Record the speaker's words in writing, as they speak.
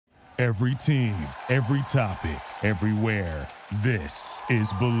Every team, every topic, everywhere. This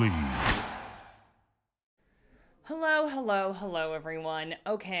is Believe. Hello, everyone.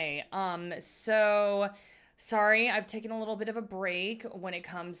 Okay, so sorry, I've taken a little bit of a break when it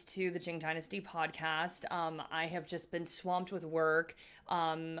comes to the Jing Dynasty podcast. I have just been swamped with work.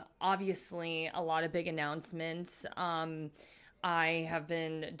 Obviously, a lot of big announcements. I have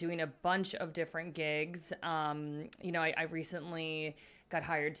been doing a bunch of different gigs. I recently got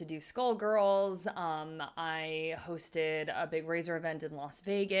hired to do Skullgirls. I hosted a big Razor event in Las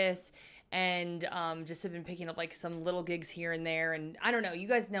Vegas, and just have been picking up like some little gigs here and there. And I don't know, you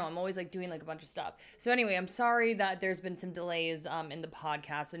guys know I'm always like doing like a bunch of stuff. So anyway, I'm sorry that there's been some delays in the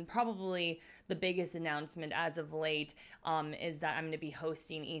podcast, and probably the biggest announcement as of late is that I'm going to be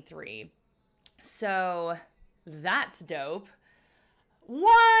hosting E3. So that's dope.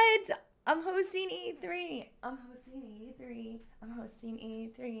 What? I'm hosting E3.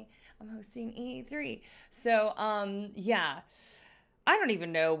 So, yeah. I don't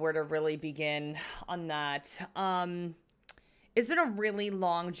even know where to really begin on that. It's been a really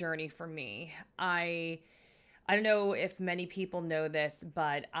long journey for me. I don't know if many people know this,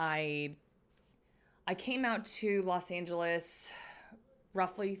 but I came out to Los Angeles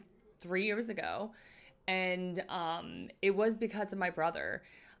roughly 3 years ago, and it was because of my brother.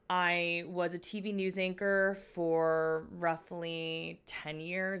 I was a TV news anchor for roughly 10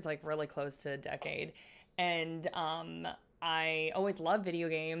 years, like really close to a decade. And I always loved video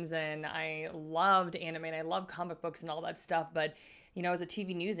games, and I loved anime, and I loved comic books and all that stuff. But, as a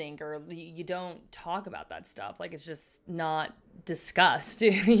TV news anchor, you don't talk about that stuff. Like, it's just not discussed.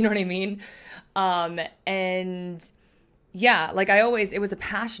 You know what I mean? And yeah, like it was a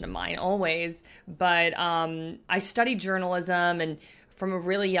passion of mine always. But I studied journalism, and from a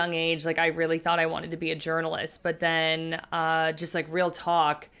really young age, like I really thought I wanted to be a journalist. But then just like real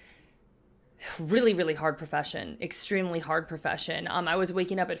talk, really, really hard profession, extremely hard profession. I was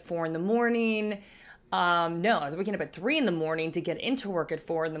waking up at 4 a.m. No, I was waking up at 3 a.m. to get into work at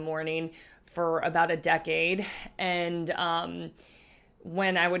 4 a.m. for about a decade. And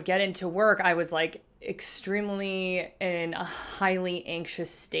when I would get into work, I was like extremely in a highly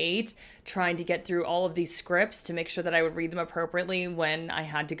anxious state, trying to get through all of these scripts to make sure that I would read them appropriately when I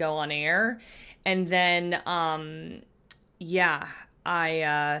had to go on air. And then,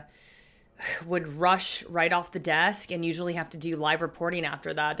 I would rush right off the desk and usually have to do live reporting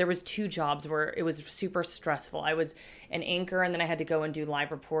after that. There was 2 jobs where it was super stressful. I was an anchor, and then I had to go and do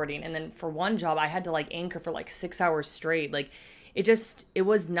live reporting. And then for one job, I had to like anchor for like 6 hours straight. Like it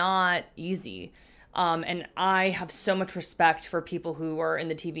was not easy. And I have so much respect for people who are in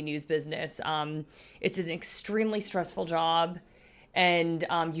the TV news business. It's an extremely stressful job. And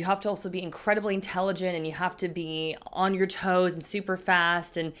you have to also be incredibly intelligent, and you have to be on your toes and super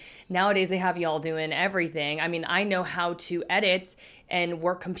fast. And nowadays they have you all doing everything. I mean, I know how to edit and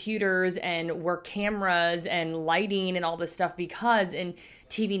work computers and work cameras and lighting and all this stuff, because in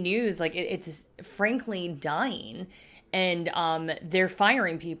TV news, like it's frankly dying. And they're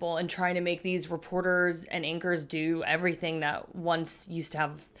firing people and trying to make these reporters and anchors do everything that once used to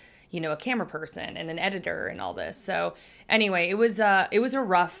have, a camera person and an editor and all this. So anyway, it was a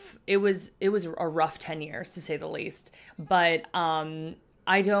rough 10 years, to say the least. But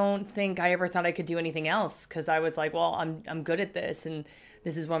I don't think I ever thought I could do anything else, because I was like, well, I'm good at this, and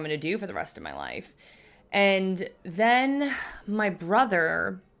this is what I'm going to do for the rest of my life. And then my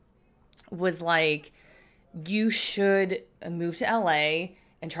brother was like, you should move to LA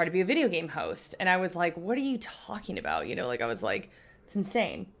and try to be a video game host. And I was like, what are you talking about? I was like, it's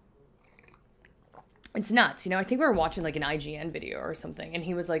insane. It's nuts. I think we were watching like an IGN video or something, and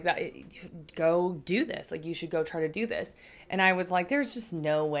he was like, go do this. Like, you should go try to do this. And I was like, there's just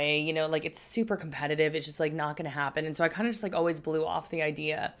no way, like it's super competitive. It's just like not going to happen. And so I kind of just like always blew off the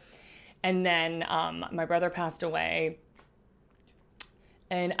idea. And then my brother passed away.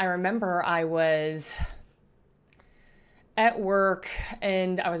 And I remember I was at work,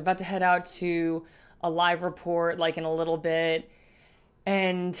 and I was about to head out to a live report like in a little bit.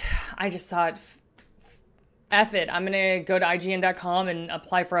 And I just thought, F it, I'm going to go to IGN.com and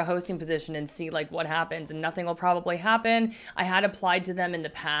apply for a hosting position and see like what happens, and nothing will probably happen. I had applied to them in the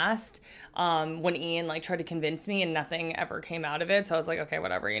past when Ian like tried to convince me, and nothing ever came out of it. So I was like, okay,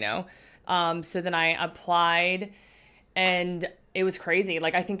 whatever, So then I applied, and it was crazy.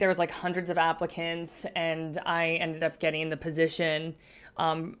 Like, I think there was like hundreds of applicants, and I ended up getting the position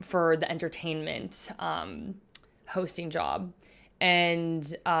for the entertainment hosting job.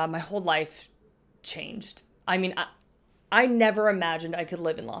 And my whole life changed. I mean, I never imagined I could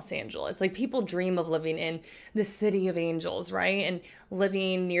live in Los Angeles. Like, people dream of living in the city of angels, right? And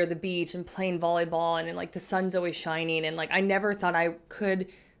living near the beach and playing volleyball and like the sun's always shining. And like, I never thought I could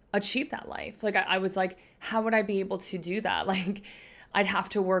achieve that life. Like, I was like, how would I be able to do that? Like, I'd have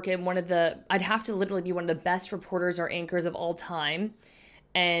to work in I'd have to literally be one of the best reporters or anchors of all time.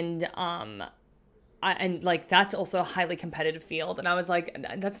 And, and like, that's also a highly competitive field. And I was like,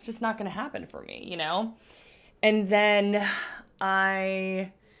 that's just not going to happen for me, you know? And then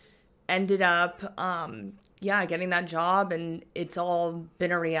I ended up, getting that job, and it's all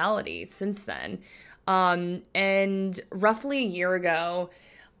been a reality since then. And roughly a year ago,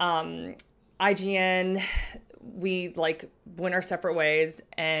 IGN, we like went our separate ways,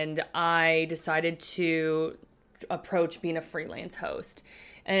 and I decided to approach being a freelance host.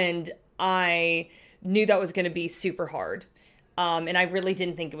 And I knew that was going to be super hard. And I really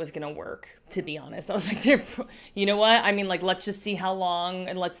didn't think it was going to work, to be honest. I was like, you know what? I mean, like, let's just see how long,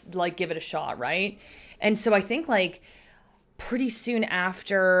 and let's like give it a shot, right? And so I think like pretty soon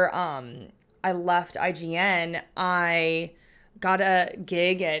after I left IGN, I got a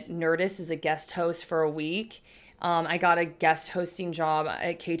gig at Nerdist as a guest host for a week. I got a guest hosting job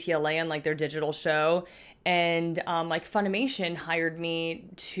at KTLA on like their digital show. And like Funimation hired me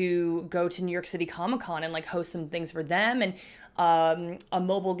to go to New York City Comic Con and like host some things for them. And a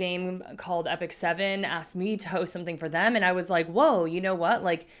mobile game called Epic 7 asked me to host something for them. And I was like, whoa, you know what?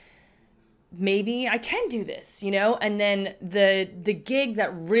 Like, maybe I can do this, you know? And then the gig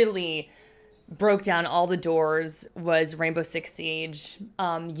that really broke down all the doors was Rainbow Six Siege,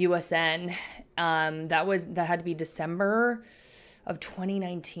 USN. That had to be December of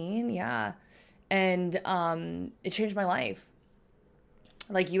 2019. Yeah. And it changed my life.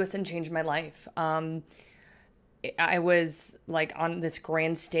 Like, USN changed my life. I was like on this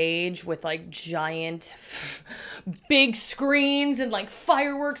grand stage with like giant big screens and like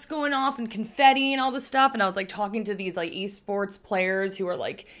fireworks going off and confetti and all this stuff. And I was like talking to these like esports players who are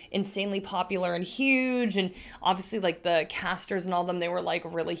like insanely popular and huge. And obviously like the casters and all them, they were like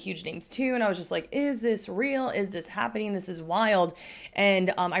really huge names too. And I was just like, is this real? Is this happening? This is wild.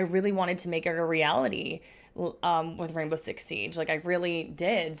 And I really wanted to make it a reality with Rainbow Six Siege. Like, I really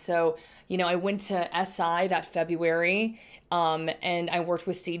did. So, you know, I went to SI that February, and I worked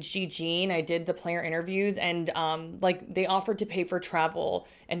with Siege GG, and I did the player interviews, and like, they offered to pay for travel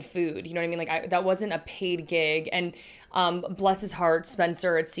and food. You know what I mean? Like, that wasn't a paid gig. And bless his heart,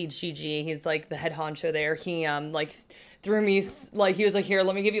 Spencer at Siege GG, he's like the head honcho there. He like threw me, like, he was like, here,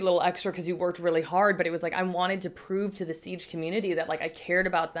 let me give you a little extra because you worked really hard. But it was like, I wanted to prove to the Siege community that like I cared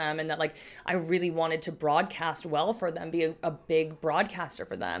about them, and that like I really wanted to broadcast well for them, be a big broadcaster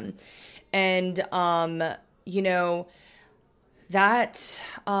for them. And you know, that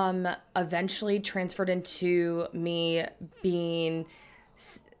eventually transferred into me being,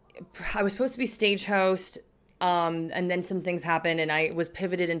 I was supposed to be stage host, and then some things happened and I was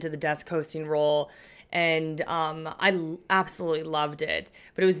pivoted into the desk hosting role. And I absolutely loved it,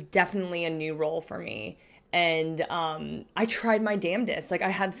 but it was definitely a new role for me. And I tried my damnedest. Like, I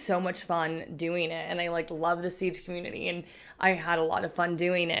had so much fun doing it, and I like love the Siege community, and I had a lot of fun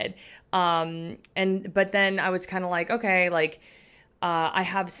doing it. But then I was kind of like, okay, like I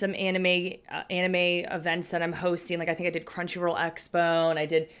have some anime events that I'm hosting. Like, I think I did Crunchyroll Expo, and I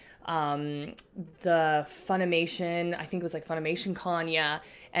did the Funimation, I think it was like Funimation Con, yeah,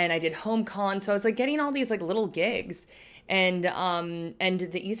 and I did Home Con. So I was like getting all these like little gigs, and the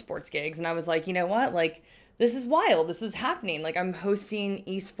esports gigs, and I was like, you know what, like, this is wild, this is happening. Like, I'm hosting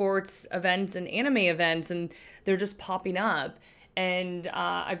esports events and anime events, and they're just popping up, and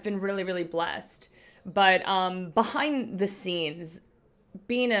I've been really, really blessed. But behind the scenes,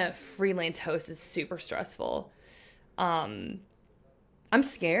 being a freelance host is super stressful. I'm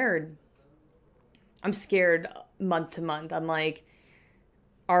scared. I'm scared month to month. I'm like,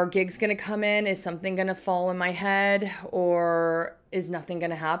 are gigs going to come in? Is something going to fall in my head? Or is nothing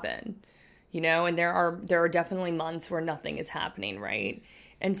going to happen? You know, and there are definitely months where nothing is happening, right?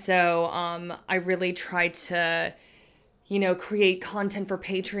 And so I really try to, you know, create content for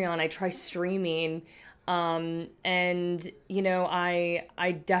Patreon. I try streaming. And, you know,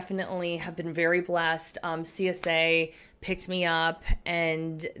 I definitely have been very blessed. CSA picked me up,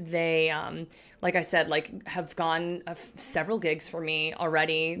 and they, like I said, like, have gone several gigs for me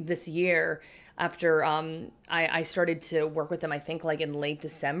already this year after, I started to work with them, I think like in late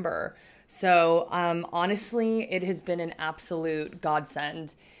December. So, honestly, it has been an absolute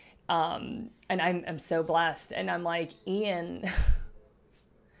godsend. And I'm so blessed. And I'm like, Ian,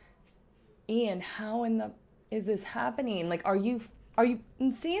 how is this happening? Like, are you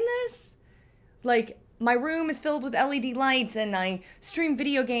seeing this? Like, my room is filled with LED lights and I stream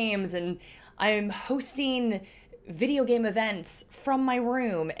video games and I'm hosting video game events from my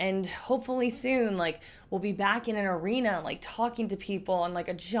room, and hopefully soon like we'll be back in an arena like talking to people on like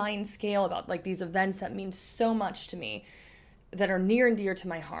a giant scale about like these events that mean so much to me, that are near and dear to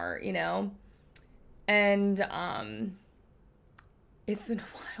my heart, you know? And it's been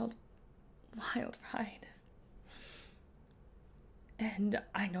a wild ride. And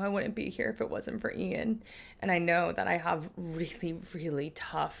I know I wouldn't be here if it wasn't for Ian. And I know that I have really, really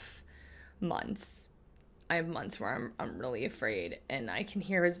tough months. I have months where I'm really afraid, and I can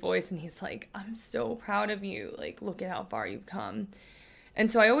hear his voice and he's like, I'm so proud of you. Like, look at how far you've come.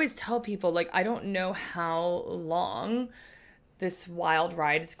 And so I always tell people, like, I don't know how long this wild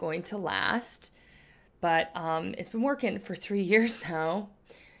ride is going to last, but it's been working for 3 years now,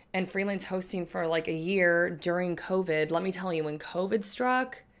 and freelance hosting for like a year during COVID. Let me tell you, when COVID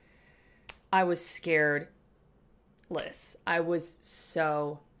struck, I was scared. I was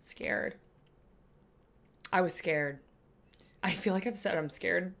so scared. I was scared. I feel like I've said I'm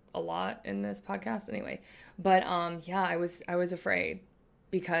scared a lot in this podcast anyway. But yeah, I was afraid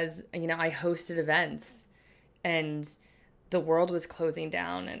because, you know, I hosted events and the world was closing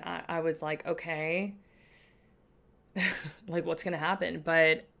down, and I was like, okay, like what's going to happen?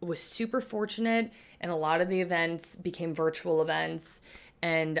 But was super fortunate, and a lot of the events became virtual events.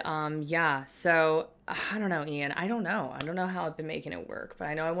 And yeah, so I don't know, Ian. I don't know how I've been making it work, but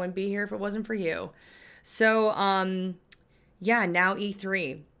I know I wouldn't be here if it wasn't for you. So, yeah, now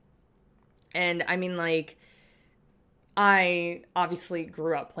E3. And I mean, like, I obviously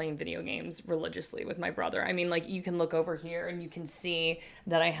grew up playing video games religiously with my brother. I mean, like, you can look over here and you can see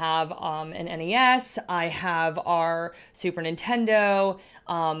that I have an NES, I have our Super Nintendo,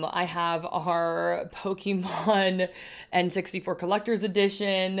 I have our Pokemon N64 Collector's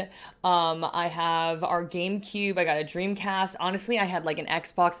Edition, I have our GameCube, I got a Dreamcast. Honestly, I had like an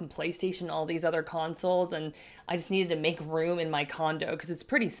Xbox and PlayStation, all these other consoles, and I just needed to make room in my condo because it's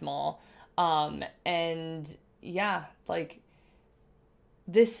pretty small. And yeah, like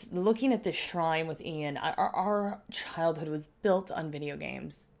this, looking at this shrine with Ian, our childhood was built on video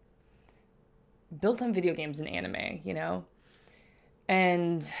games and anime, you know?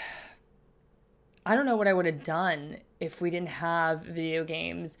 And I don't know what I would have done if we didn't have video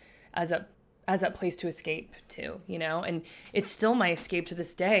games as a place to escape to, you know? And it's still my escape to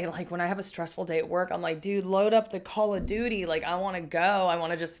this day. Like when I have a stressful day at work, I'm like, dude, load up the Call of Duty. Like I want to go. I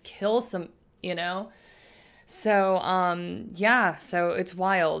want to just kill some, you know? So, yeah, so it's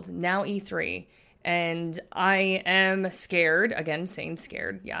wild. Now E3. And I am scared. Again, saying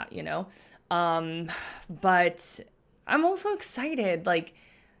scared. Yeah, you know. But I'm also excited. Like,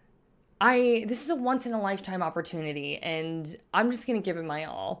 this is a once in a lifetime opportunity, and I'm just going to give it my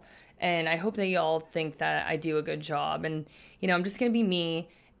all. And I hope that you all think that I do a good job. And, you know, I'm just going to be me.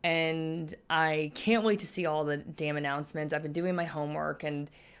 And I can't wait to see all the damn announcements. I've been doing my homework and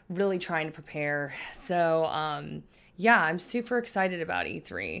really trying to prepare. So, yeah, I'm super excited about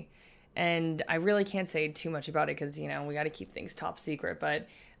E3. And I really can't say too much about it because, you know, we got to keep things top secret. But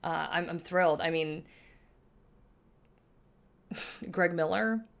I'm thrilled. I mean, Greg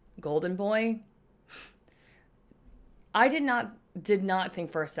Miller, Golden Boy. I did not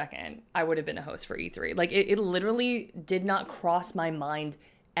think for a second I would have been a host for E3. Like, it literally did not cross my mind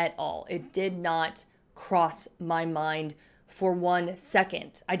at all. It did not cross my mind for 1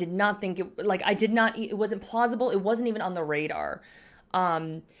 second. I did not think it wasn't plausible. It wasn't even on the radar.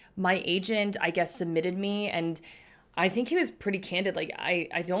 My agent, I guess, submitted me, and I think he was pretty candid. Like,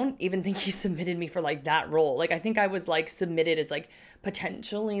 I don't even think he submitted me for like that role. Like, I think I was like submitted as like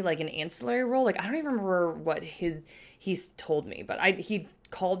potentially like an ancillary role. Like, I don't even remember what he's told me, but he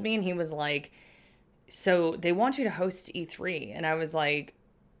called me and he was like, so they want you to host E3. And I was like,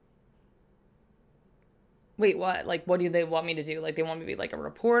 wait, what? Like, what do they want me to do? Like, they want me to be like a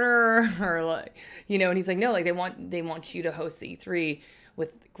reporter or like, you know, and he's like, no, like they want you to host the E3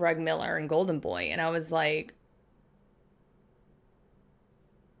 with Greg Miller and Golden Boy. And I was like,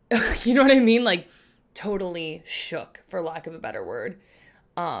 you know what I mean? Like, totally shook, for lack of a better word.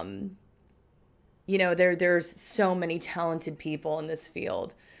 You know, there's so many talented people in this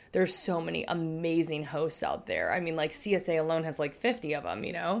field. There's so many amazing hosts out there. I mean, like, CSA alone has like 50 of them,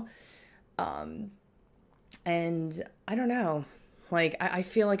 you know? And I don't know, like, I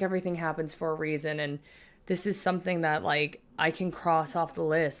feel like everything happens for a reason. And this is something that, like, I can cross off the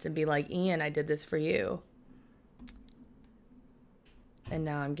list and be like, Ian, I did this for you. And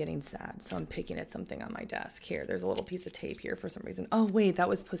now I'm getting sad. So I'm picking at something on my desk. Here, there's a little piece of tape here for some reason. Oh, wait, that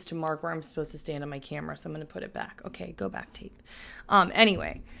was supposed to mark where I'm supposed to stand on my camera. So I'm going to put it back. Okay, go back, tape.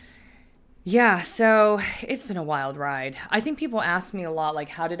 Anyway, Yeah, so it's been a wild ride. I think people ask me a lot, like,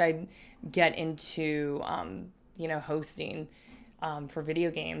 how did I get into, hosting for video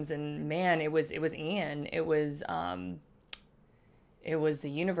games? And man, it was Ian. It was the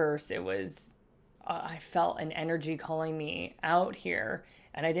universe. I felt an energy calling me out here,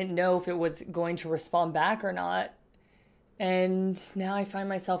 and I didn't know if it was going to respond back or not. And now I find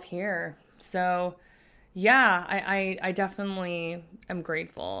myself here. So yeah, I definitely am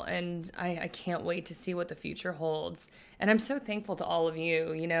grateful, and I can't wait to see what the future holds. And I'm so thankful to all of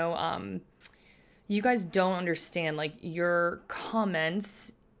you. You guys don't understand, like, your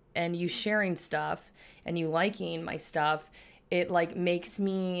comments and you sharing stuff and you liking my stuff, it like makes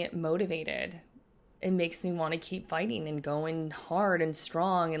me motivated. It makes me want to keep fighting and going hard and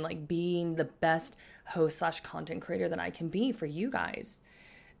strong and like being the best host/content creator that I can be for you guys.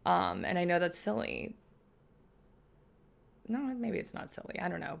 And I know that's silly. No, maybe it's not silly. I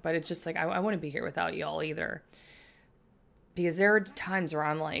don't know. But it's just like, I wouldn't be here without y'all either. Because there are times where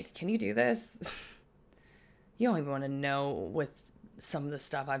I'm like, can you do this? You don't even want to know with some of the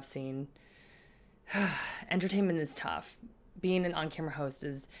stuff I've seen. Entertainment is tough. Being an on-camera host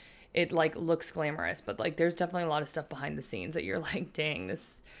it like looks glamorous, but like there's definitely a lot of stuff behind the scenes that you're like, dang,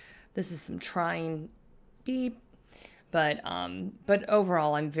 this is some trying beep. But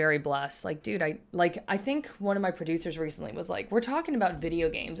overall, I'm very blessed. Like, dude, I think one of my producers recently was like, we're talking about video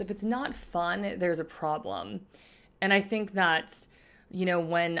games. If it's not fun, there's a problem. And I think that's,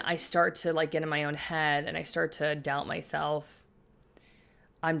 when I start to like get in my own head and I start to doubt myself,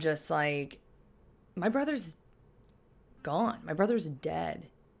 I'm just like, my brother's gone. My brother's dead.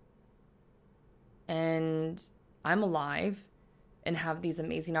 And I'm alive and have these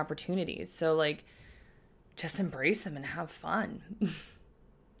amazing opportunities. So like, just embrace them and have fun.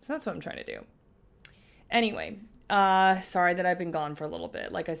 So that's what I'm trying to do. Anyway, sorry that I've been gone for a little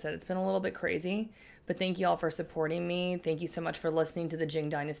bit. Like I said, it's been a little bit crazy, but thank you all for supporting me. Thank you so much for listening to the Jing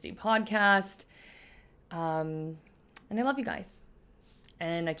Dynasty podcast. And I love you guys.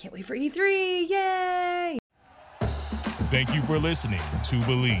 And I can't wait for E3. Yay! Thank you for listening to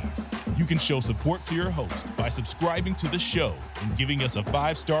Believe. You can show support to your host by subscribing to the show and giving us a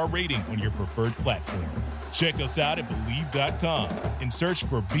 5-star rating on your preferred platform. Check us out at Believe.com and search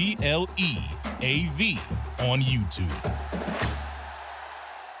for BLEAV on YouTube.